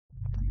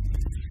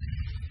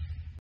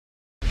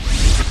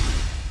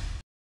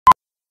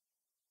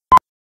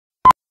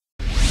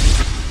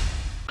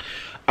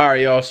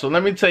Alright, y'all, so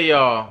let me tell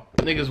y'all,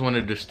 niggas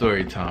wanted the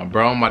story time,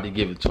 bro. I'm about to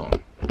give it to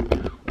them.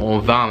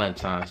 On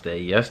Valentine's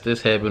Day. Yes,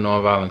 this happened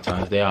on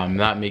Valentine's Day. I'm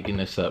not making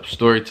this up.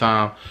 Story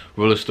time,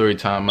 realest story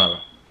time ever.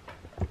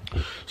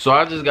 So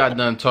I just got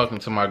done talking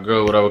to my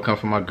girl, whatever, come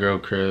from my girl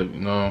crib,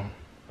 you know,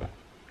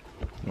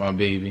 my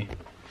baby.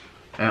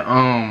 And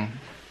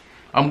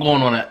I'm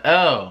going on an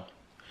L.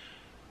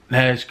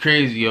 That's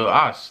crazy, yo.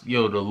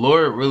 Yo, the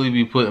Lord really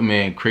be putting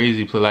me in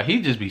crazy play. Like,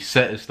 he just be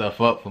setting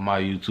stuff up for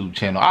my YouTube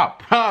channel. I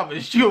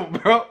promise you,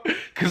 bro.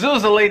 Cause it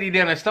was a lady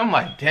down there. I'm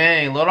like,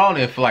 dang, Lord, I don't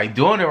even feel like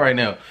doing it right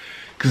now.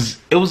 Cause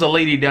it was a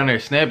lady down there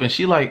snapping.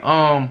 She like,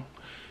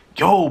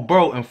 yo,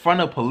 bro, in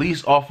front of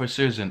police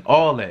officers and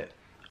all that.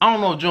 I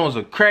don't know if Joan was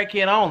a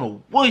crackhead. I don't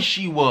know what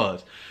she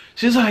was.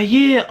 She's like,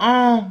 yeah,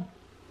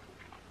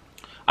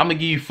 I'm gonna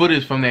give you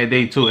footage from that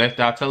day too.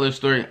 After I tell her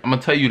story, I'm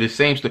gonna tell you the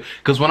same story.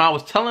 Cause when I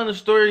was telling the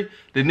story,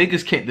 the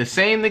niggas came, the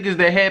same niggas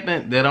that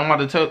happened that I'm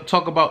about to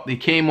talk about, they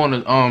came on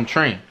the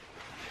train.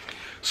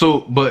 So,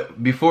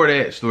 but before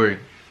that story,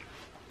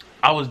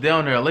 I was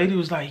down there. A lady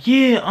was like,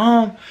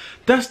 yeah,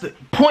 that's the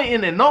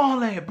pointing and all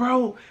that,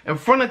 bro, in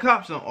front of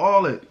cops and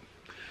all that.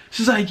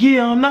 She's like,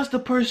 yeah, that's the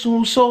person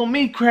who sold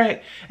me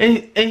crack,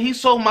 and he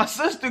sold my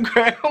sister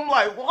crack. I'm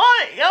like,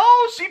 what, yo?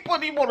 She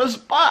put him on the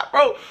spot,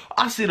 bro.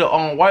 I see the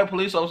white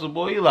police officer,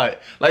 boy. He like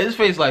his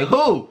face, like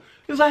who?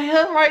 He's like,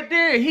 him right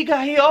there.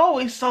 He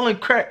always selling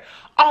crack.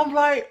 I'm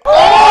like, oh!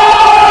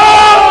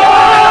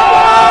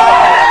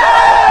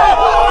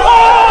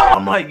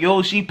 I'm like,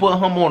 yo, she put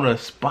him on the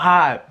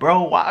spot,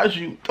 bro. Why is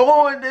you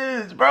doing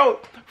this, bro?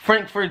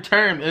 Frankfurt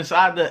term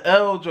inside the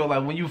L, Joe.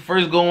 Like when you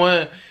first go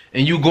in.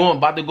 And you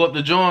about to go up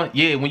the joint,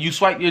 yeah. When you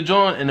swipe your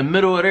joint in the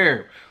middle of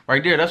there,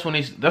 right there, that's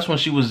when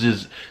she was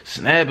just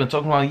snapping,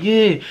 talking about,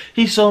 yeah,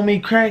 he sold me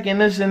crack and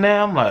this and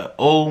that. I'm like,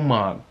 oh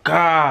my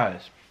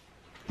gosh.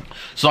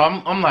 So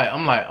I'm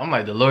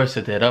like, the Lord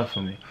set that up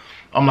for me.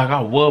 I'm like,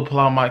 I will pull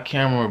out my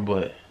camera,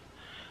 but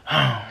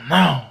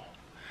I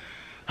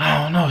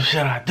don't know.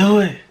 Should I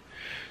do it?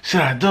 Should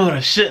I do it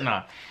or shouldn't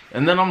I?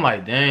 And then I'm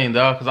like, dang,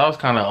 dog, because I was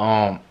kind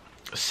of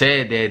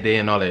sad that day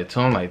and all that too.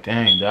 I'm like,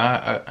 dang,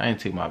 dog, I ain't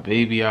take my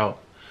baby out,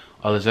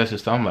 all this extra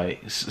stuff. I'm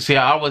like, see,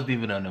 I wasn't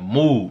even in the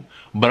mood,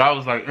 but I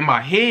was like, in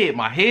my head,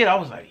 I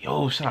was like,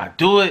 yo, should I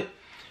do it?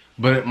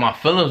 But my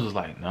feelings was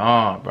like,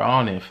 nah, bro, I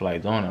don't even feel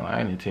like doing it. Like,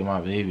 I need to take my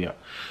baby out.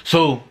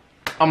 So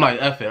I'm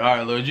like, F it. All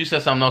right, Lord, you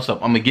set something else up.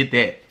 I'm gonna get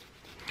that.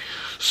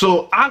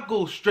 So I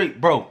go straight,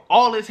 bro.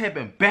 All this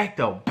happened back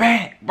to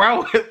back,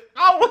 bro.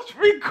 I was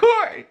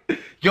recording.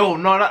 Yo,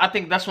 no, I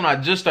think that's when I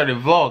just started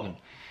vlogging.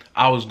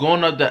 I was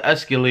going up the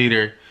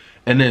escalator,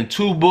 and then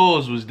two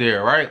bulls was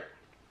there, right?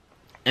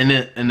 And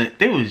then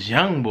they was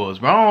young bulls,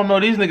 bro. I don't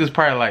know. These niggas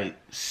probably like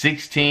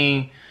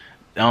 16,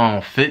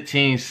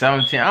 15,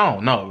 17. I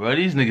don't know, bro.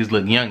 These niggas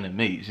look young to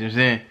me. You see what I'm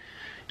saying?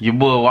 Your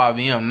boy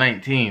YBM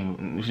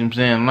 19. You see what I'm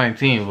saying? I'm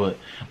 19, but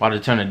about to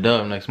turn a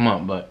dub next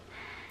month. But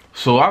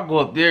so I go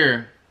up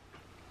there.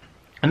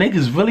 And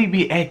niggas really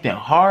be acting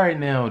hard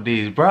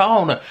nowadays, bro. I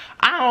don't know.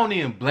 I don't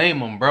even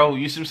blame them, bro.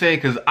 You see what I'm saying?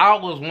 Because I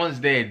was once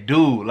that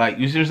dude. Like,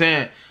 you see what I'm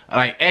saying?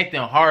 Like,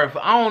 acting hard.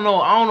 I don't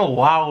know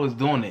why I was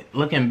doing it.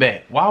 Looking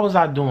back. Why was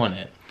I doing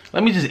it?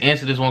 Let me just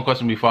answer this one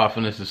question before I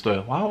finish the story.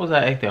 Why was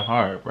I acting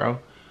hard, bro?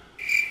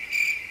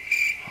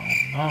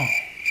 I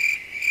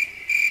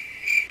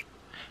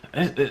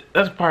don't know.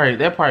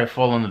 That probably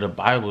fall under the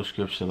Bible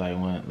scripture. Like,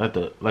 when, let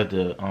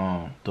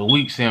the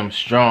weak say I'm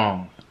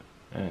strong.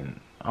 And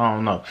I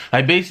don't know.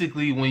 Like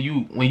basically when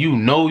you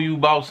know you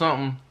about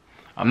something,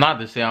 I'm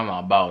not to say I'm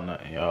not about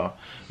nothing, y'all.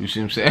 You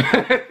see what I'm saying?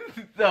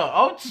 No,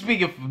 I'm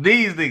speaking for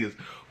these niggas.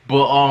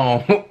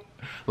 But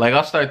like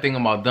I started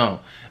thinking about them.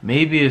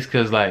 Maybe it's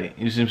cause like,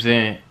 you see what I'm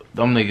saying?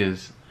 Them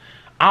niggas,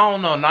 I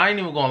don't know. I ain't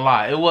even gonna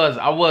lie.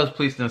 I was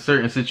placed in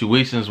certain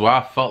situations where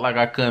I felt like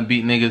I couldn't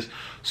beat niggas,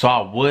 so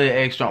I would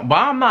act strong. But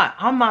I'm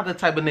not the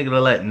type of nigga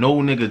to let no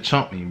nigga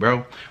chump me,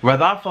 bro.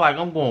 Whether I feel like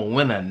I'm gonna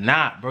win or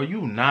not, bro,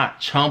 you not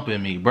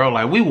chumping me, bro.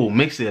 Like we will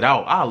mix it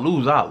out. I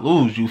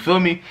lose. You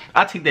feel me?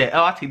 I take that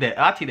L, I take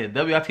that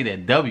W, I take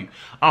that W.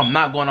 I'm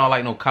not going out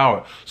like no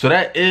coward. So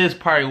that is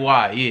probably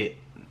why, yeah.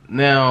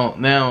 Now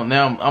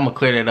I'm gonna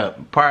clear that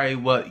up. Probably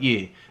what,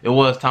 yeah. It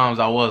was times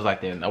I was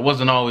like that. I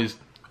wasn't always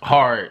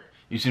hard.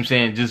 You see what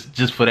I'm saying?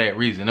 Just for that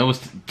reason. There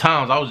was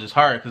times I was just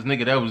hard because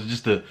nigga, that was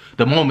just the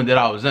moment that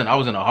I was in. I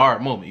was in a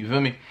hard moment. You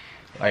feel me?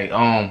 Like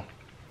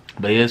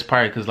but yeah, it's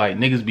probably because like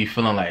niggas be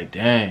feeling like,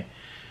 dang,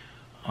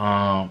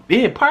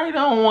 yeah, probably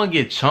don't want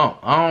to get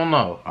chumped. I don't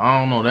know.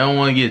 They don't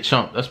want to get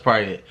chumped. That's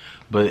probably it.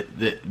 But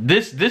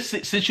this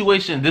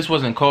situation, this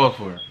wasn't called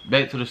for.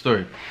 Back to the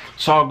story.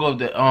 So I go up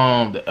the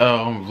I'm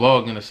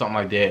vlogging or something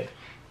like that.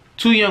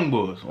 Two young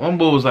boys. One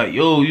boy was like,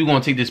 yo, you gonna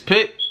take this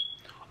pic?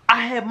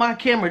 I had my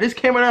camera, this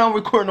camera that I'm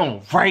recording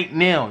on right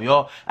now,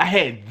 y'all. I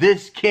had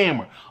this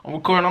camera. I'm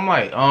recording. I'm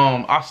like,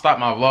 I stopped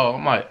my vlog.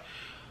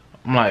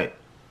 I'm like,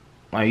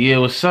 yeah,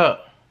 what's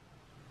up?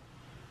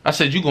 I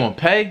said, you gonna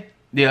pay?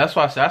 Yeah, that's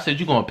what I said. I said,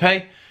 you gonna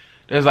pay?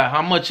 They was like,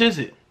 how much is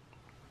it?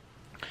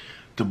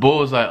 The boy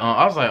was like,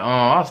 I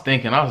was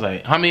thinking, I was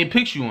like, how many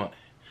pics you want?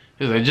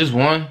 He's like, just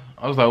one?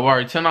 I was like, well, all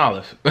right, $10.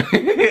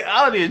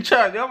 I don't even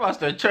charge. I'm about to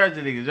start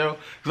charging niggas, yo.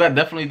 Because I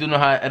definitely do know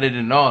how to edit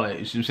and all that.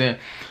 You see what I'm saying?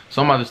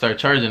 So I'm about to start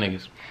charging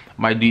niggas.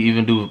 Might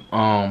even do,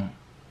 no,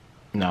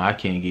 I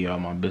can't give y'all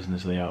my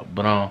business layout.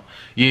 But,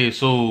 yeah,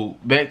 so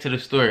back to the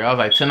story. I was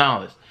like,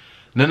 $10.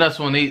 Then that's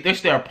when they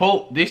start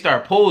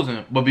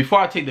posing. But before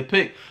I take the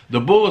pic, the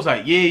bull was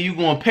like, yeah, you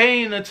gonna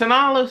pay him the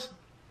 $10?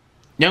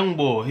 Young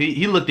boy,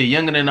 he looked at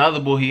younger than the other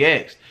boy he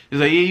asked. He's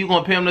like, yeah, you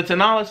gonna pay him the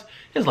 $10?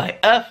 He's like,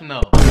 F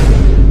no.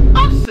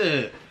 I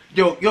said,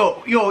 yo,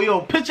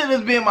 picture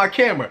this being my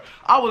camera.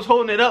 I was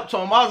holding it up to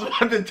him. I was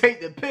about to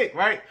take the pic,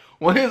 right?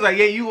 When he was like,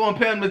 yeah, you gonna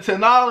pay him the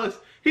 $10?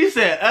 He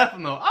said, F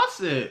no. I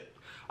said,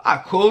 I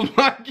closed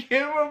my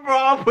camera, bro.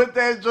 I put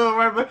that joint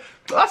right back.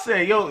 I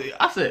said, yo,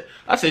 I said,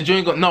 you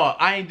ain't gonna, no,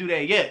 I ain't do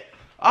that yet.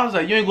 I was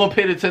like, you ain't gonna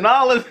pay the $10?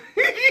 I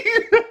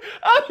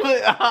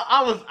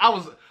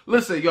was,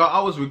 listen, y'all,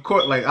 I was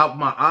recording, like,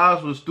 my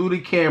eyes was through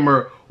the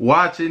camera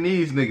watching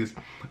these niggas.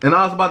 And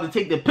I was about to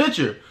take the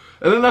picture.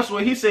 And then that's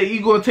when he said,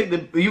 you gonna pay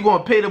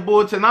the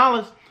boy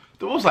 $10?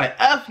 It was like,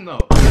 F no.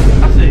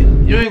 I said,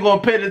 you ain't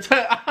gonna pay the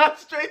 $10. I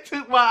straight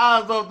took my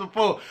eyes off the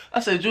phone. I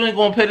said, you ain't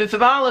gonna pay the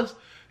 $10?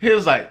 He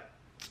was like,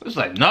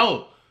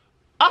 no.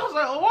 I was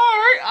like, oh, all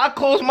right. I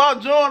closed my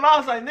jaw and I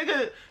was like,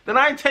 nigga, then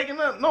I ain't taking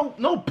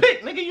no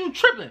pic. Nigga, you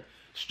tripping.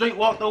 Straight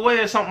walked away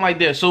or something like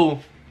that. So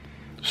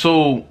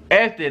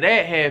after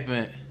that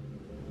happened,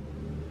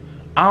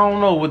 I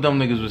don't know what them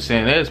niggas was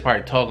saying. They was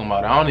probably talking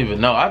about it. I don't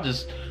even know. I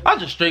just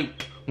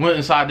straight went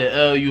inside the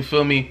L, you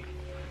feel me?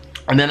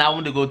 And then I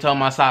went to go tell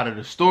my side of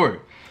the story.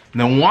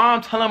 Now, while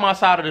I'm telling my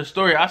side of the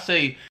story, I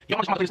say, and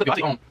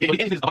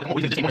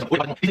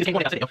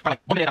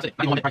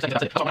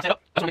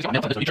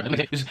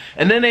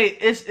then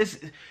it's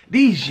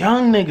these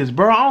young niggas,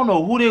 bro. I don't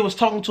know who they was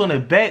talking to in the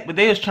back, but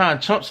they was trying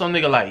to chump some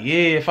nigga like,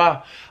 yeah, if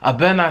I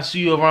better not see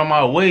you around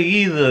my way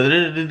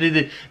either,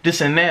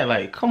 this and that.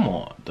 Like, come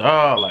on,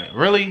 dog. Like,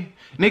 really?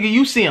 Nigga,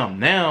 you see him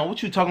now.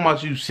 What you talking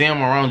about? You see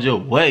him around your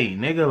way,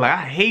 nigga. Like,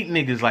 I hate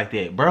niggas like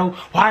that, bro.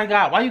 Why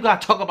you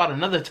gotta talk about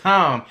another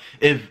time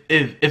if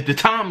the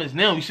time is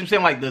now? You see what I'm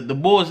saying? Like, the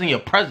boy's in your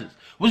presence.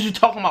 What you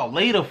talking about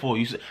later for?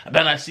 You say, I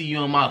better not see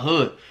you in my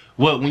hood.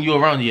 What, when you're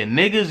around your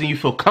niggas and you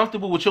feel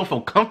comfortable? What, you don't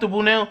feel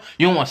comfortable now?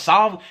 You don't want to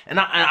solve it? And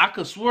I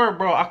could swear,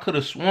 bro, I could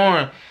have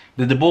sworn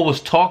that the boy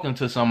was talking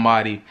to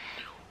somebody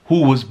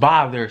who was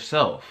by their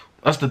self.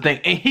 That's the thing.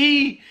 And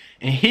he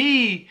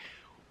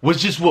was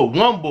just with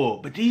one boy.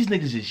 But these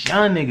niggas is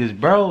young niggas,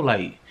 bro.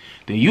 Like,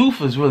 the youth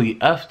is really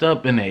effed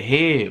up in the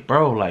head,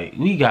 bro. Like,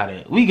 we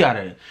gotta,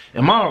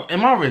 in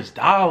my Rich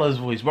Dollars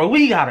voice, bro,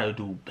 we gotta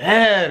do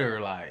better,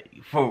 like,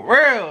 for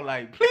real,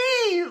 like,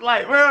 please,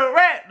 like, real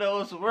rap,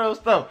 though, some real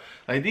stuff.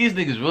 Like, these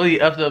niggas really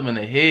effed up in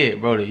the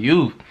head, bro, the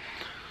youth.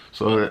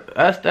 So,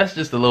 that's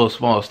just a little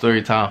small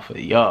story time for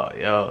y'all,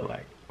 yo,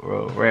 like,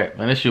 real rap,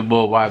 man. It's your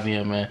boy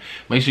YBM, man.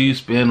 Make sure you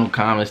spin them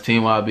comments,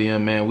 Team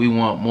YBM, man. We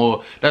want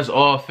more. That's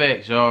all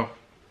facts, y'all.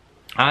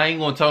 I ain't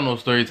gonna tell no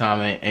story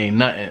time, ain't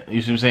nothing.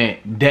 You see what I'm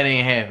saying? That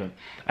ain't happen.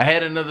 I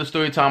had another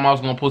story time I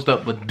was gonna post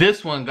up, but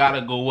this one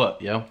gotta go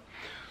up, yo.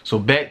 So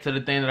back to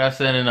the thing that I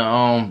said in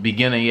the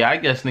beginning, yeah, I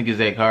guess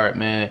niggas act hard,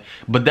 man.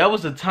 But that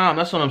was the time,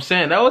 that's what I'm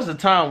saying. That was the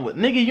time,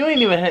 nigga, you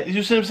ain't even had,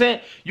 you see what I'm saying?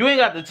 You ain't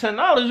got the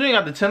 $10, you ain't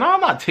got the $10. I'm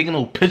not taking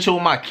no picture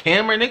with my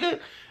camera, nigga,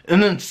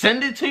 and then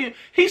send it to you.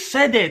 He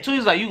said that too.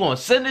 He's like, you gonna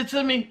send it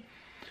to me?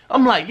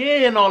 I'm like,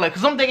 yeah, and all that,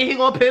 because I'm thinking he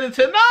gonna pay the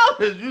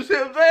 $10. You see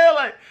what I'm saying?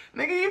 Like,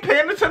 nigga, you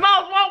paying the $10,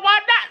 why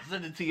not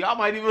send it to you? I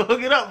might even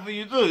hook it up for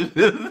you too.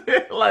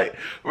 Like,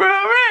 real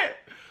rap.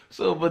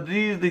 So, but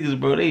these niggas,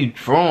 bro, they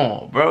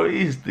drawn, bro.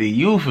 The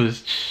youth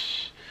is,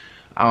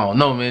 I don't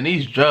know, man.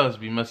 These drugs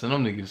be messing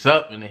them niggas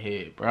up in the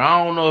head, bro.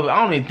 I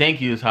don't even think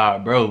he was high,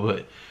 bro,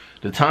 but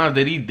the times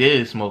that he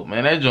did smoke,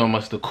 man, that joint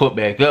must have caught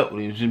back up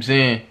with him. You know what I'm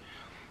saying?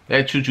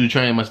 That choo-choo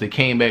train must have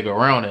came back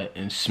around it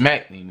and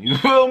smacked him. You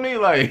feel me?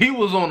 Like, he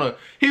was on a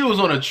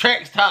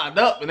tracks tied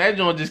up, and that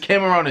joint just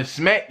came around and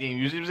smacked him.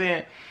 You see what I'm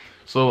saying?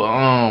 So,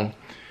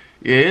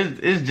 yeah,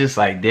 it's just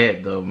like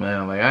that, though,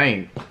 man. Like,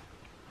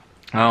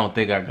 I don't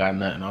think I got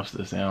nothing else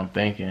to say. I'm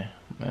thinking,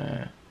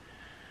 man,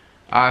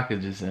 I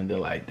could just end it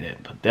like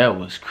that. But that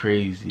was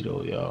crazy,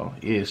 though, y'all.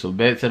 Yeah, so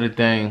back to the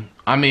thing.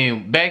 I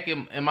mean, back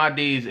in my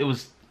days, it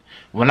was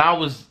when I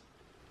was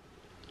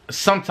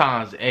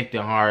sometimes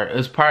acting hard.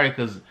 It's probably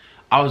because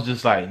I was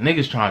just like,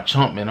 niggas trying to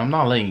chump, man. I'm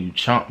not letting you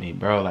chump me,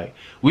 bro. Like,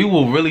 we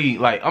will really,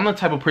 like, I'm the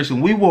type of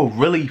person, we will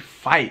really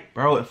fight,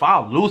 bro. If I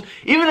lose,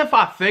 even if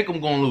I think I'm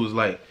going to lose,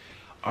 like,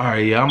 all right,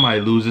 yeah, I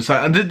might lose this.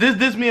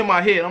 This me in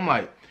my head. I'm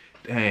like,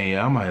 dang,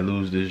 yeah, I might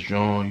lose this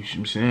drawing, you see what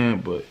I'm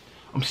saying? But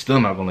I'm still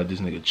not gonna let this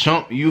nigga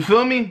chump me, you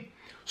feel me?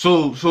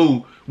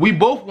 So we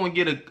both gonna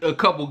get a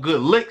couple good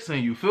licks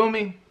in, you feel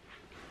me?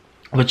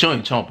 But you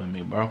ain't chumping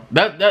me, bro.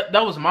 That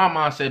was my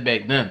mindset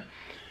back then.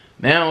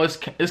 Now it's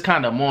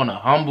kind of more on a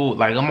humble,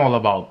 like, I'm all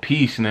about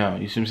peace now,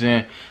 you see what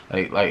I'm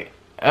saying? Like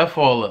F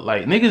all it.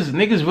 Like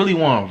niggas really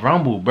want to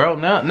rumble, bro.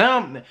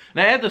 Now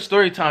at the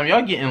story time,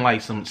 y'all getting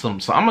like some. I'm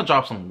gonna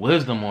drop some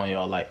wisdom on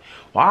y'all. Like,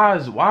 why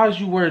is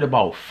you worried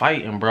about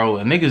fighting, bro?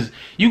 And niggas,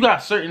 you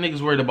got certain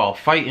niggas worried about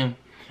fighting,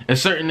 and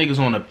certain niggas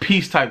on a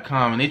peace type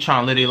calm, and they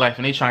trying to live their life,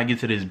 and they trying to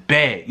get to this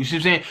bag. You see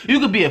what I'm saying? You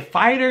could be a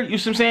fighter. You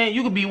see what I'm saying?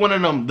 You could be one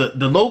of them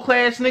the low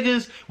class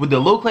niggas with the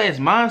low class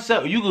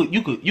mindset. You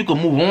could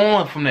move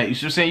on from that. You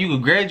see what I'm saying? You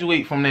could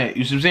graduate from that.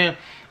 You see what I'm saying?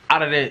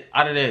 Out of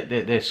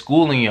that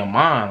school in your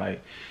mind.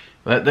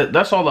 Like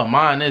that's all a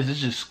mind is.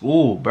 It's just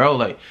school, bro.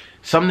 Like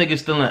some niggas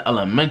still in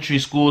elementary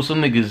school,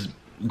 some niggas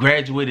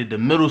graduated to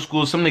middle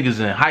school, some niggas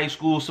in high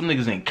school, some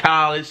niggas in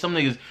college, some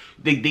niggas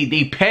they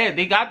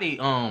got they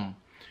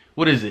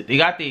what is it? They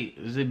got they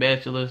is it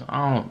bachelors?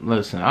 I don't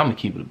listen, I'm gonna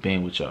keep it a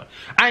band with y'all.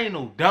 I ain't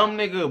no dumb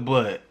nigga,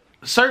 but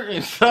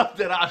certain stuff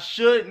that I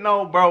should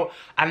know, bro.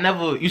 I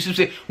never used to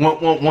say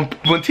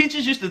when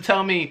teachers used to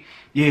tell me,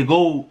 yeah,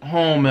 go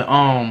home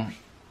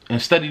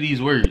and study these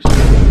words.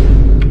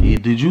 Yeah,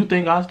 did you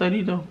think I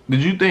studied them?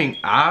 Did you think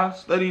I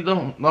studied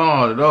them?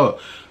 No.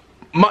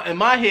 In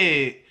my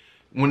head,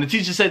 when the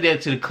teacher said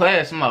that to the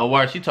class, I'm like, oh,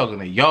 why is she talking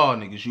to y'all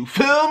niggas? You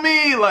feel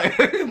me? Like,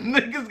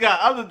 niggas got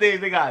other things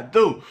they gotta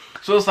do.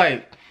 So it's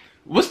like,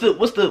 what's the,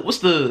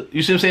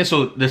 you see what I'm saying?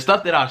 So the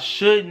stuff that I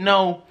should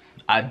know,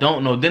 I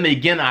don't know. Then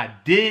again, I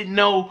did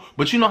know,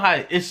 but you know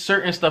how it's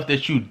certain stuff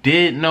that you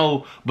did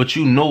know, but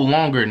you no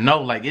longer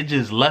know. Like, it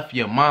just left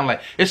your mind.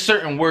 Like, it's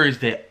certain words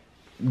that,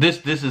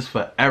 this is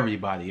for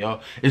everybody,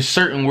 y'all. It's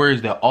certain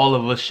words that all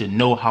of us should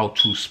know how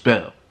to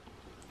spell,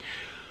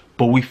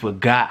 but we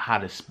forgot how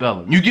to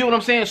spell them. You get what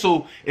I'm saying?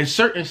 So it's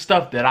certain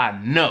stuff that I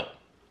know,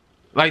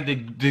 like the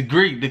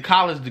degree, the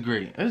college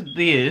degree.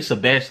 It's a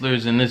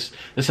bachelor's and it's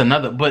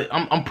another, but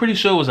I'm pretty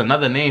sure it was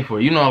another name for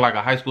it. You know, like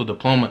a high school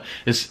diploma.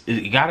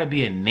 It gotta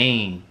be a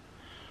name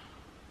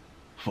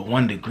for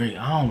one degree.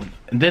 And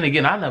then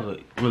again, I never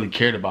really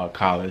cared about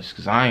college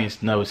because I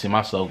ain't never seen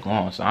myself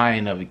going, so I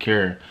ain't never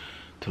cared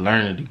to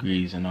learn the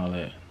degrees and all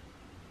that,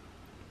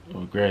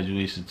 or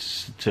graduation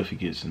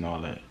certificates and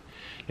all that,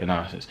 you know.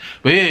 Nonsense.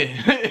 But yeah,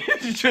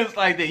 it's just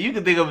like that. You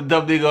can think I'm a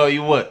dumb nigga all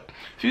you want.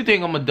 If you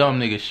think I'm a dumb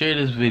nigga, share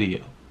this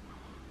video.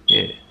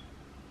 Yeah,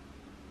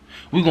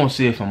 we gonna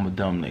see if I'm a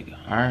dumb nigga.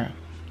 All right.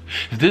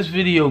 If this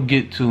video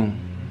get to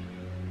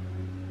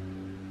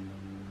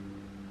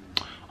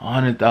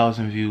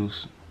 100,000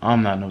 views,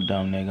 I'm not no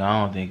dumb nigga.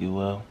 I don't think it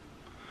will.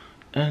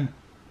 And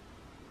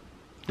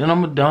then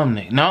I'm a dumb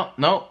nigga. No.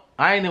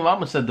 I'm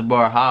gonna set the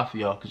bar high for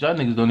y'all, cause y'all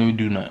niggas don't even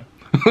do nothing.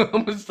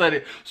 I'm gonna set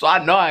it, so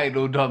I know I ain't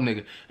no dumb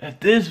nigga. If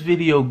this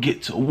video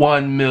get to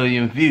 1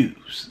 million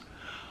views,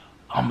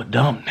 I'm a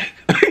dumb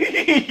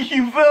nigga.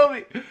 You feel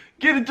me?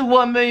 Get it to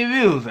 1 million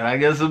views, and I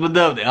guess I'm a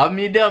dumb nigga. I'm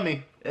a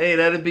dummy. Hey,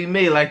 that'll be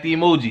me, like the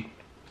emoji.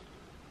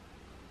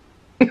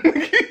 Dumb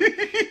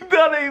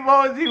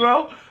emoji,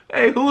 bro.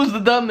 Hey, who's the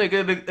dumb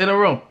nigga in the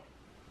room?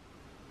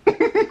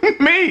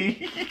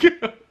 Me.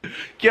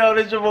 Yo,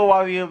 this your boy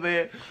YBM,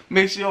 man.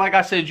 Make sure, like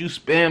I said, you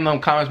spam them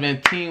comments,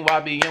 man. Team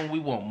YBM, we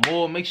want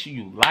more. Make sure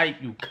you like,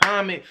 you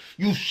comment,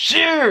 you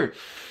share.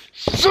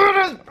 Share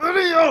this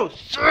video.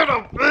 Share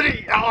the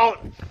video.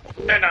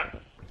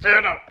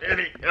 Share the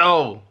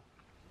video.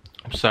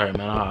 I'm sorry,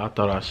 man. I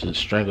thought I should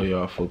strangle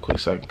y'all for a quick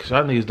second, cause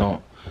y'all niggas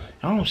y'all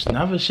don't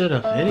never share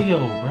the video,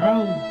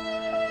 bro.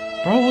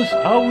 Bro, what's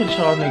up with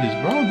y'all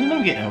niggas, bro? Then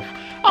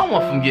I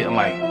went from getting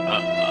like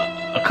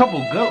a couple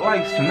good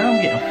likes to now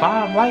I'm getting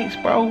 5 likes,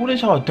 bro. What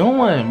is y'all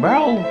doing,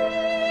 bro?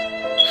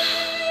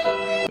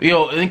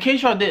 Yo, in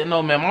case y'all didn't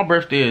know, man, my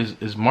birthday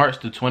is March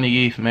the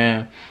 28th,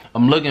 man.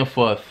 I'm looking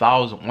for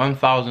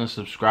 1,000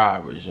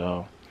 subscribers,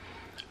 y'all.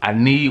 I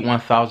need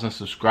 1,000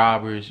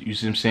 subscribers, you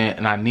see what I'm saying?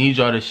 And I need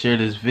y'all to share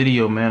this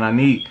video, man. I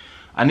need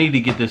to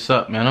get this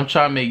up, man. I'm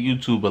trying to make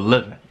YouTube a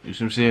living. You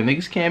see what I'm saying?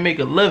 Niggas can't make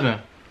a living.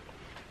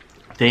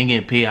 They ain't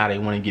getting paid how they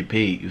want to get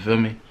paid, you feel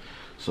me?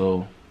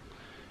 So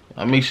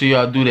make sure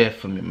y'all do that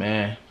for me,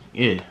 man.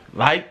 Yeah,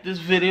 like this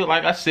video,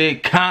 like I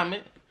said,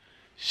 comment,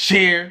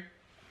 share.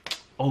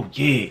 Oh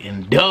yeah,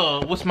 and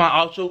what's my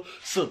outro?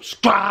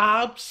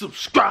 Subscribe.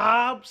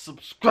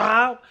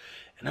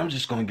 And I'm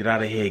just gonna get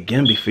out of here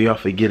again before y'all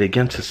forget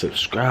again to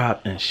subscribe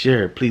and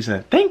share, please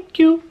and thank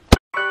you.